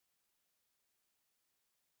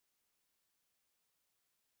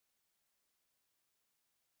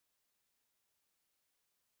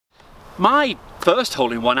My first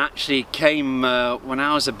hole-in-one actually came when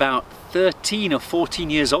I was about 13 or 14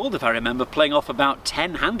 years old, if I remember, playing off about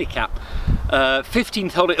 10 handicap.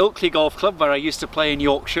 15th hole at Ilkley Golf Club, where I used to play in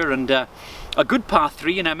Yorkshire, and a good par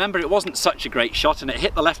 3, and I remember it wasn't such a great shot, and it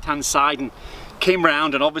hit the left-hand side and came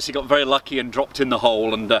round, and obviously got very lucky and dropped in the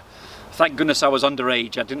hole, and thank goodness I was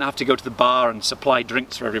underage. I didn't have to go to the bar and supply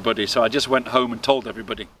drinks for everybody, so I just went home and told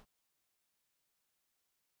everybody.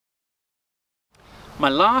 My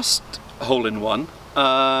last hole-in-one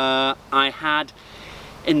I had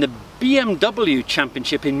in the BMW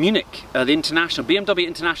Championship in Munich, the BMW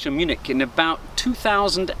International Munich, in about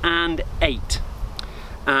 2008.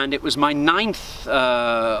 And it was my 9th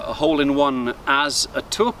hole-in-one as a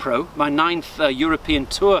Tour Pro, my 9th European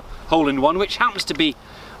Tour hole-in-one, which happens to be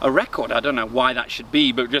a record. I don't know why that should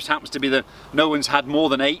be, but it just happens to be that no one's had more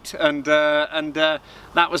than 8, and that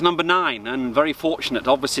was number 9, and very fortunate.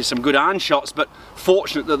 Obviously some good iron shots, but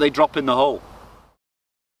fortunate that they drop in the hole.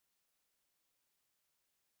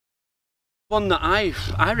 One that I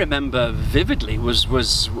remember vividly was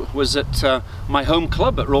at my home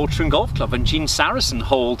club at Royal Troon Golf Club, and Gene Saracen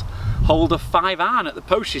holed a 5-iron at the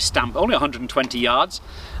postage stamp, only 120 yards,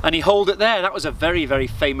 and he holed it there. That was a very, very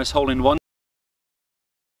famous hole-in-one.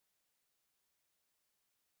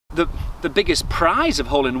 The biggest prize of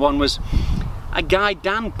hole-in-one was a guy,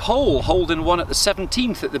 Dan Pole, holed-in-one at the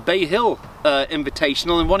 17th at the Bay Hill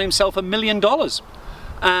Invitational, and won himself $1 million.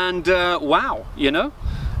 And wow, you know.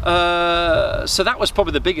 So that was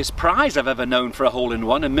probably the biggest prize I've ever known for a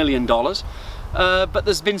hole-in-one, $1 million. But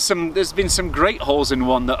there's been some great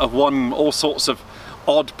holes-in-one that have won all sorts of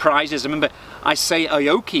odd prizes. I remember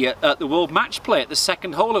Aoki at the World Match Play at the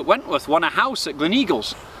 2nd hole at Wentworth won a house at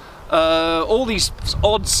Gleneagles. All these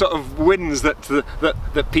odd sort of wins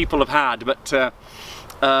that people have had, but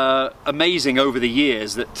amazing over the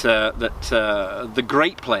years that the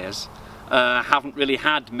great players haven't really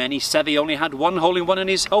had many. Seve only had 1 hole-in-one in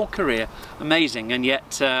his whole career. Amazing, and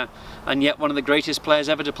yet one of the greatest players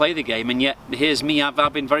ever to play the game. And yet here's me.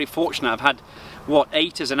 I've been very fortunate. I've had what,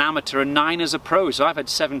 8 as an amateur and 9 as a pro. So I've had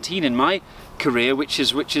 17 in my career, which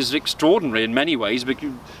is extraordinary in many ways.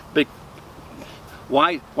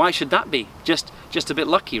 Why should that be? Just a bit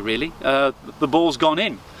lucky, really. The ball's gone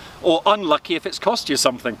in, or unlucky if it's cost you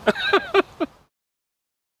something.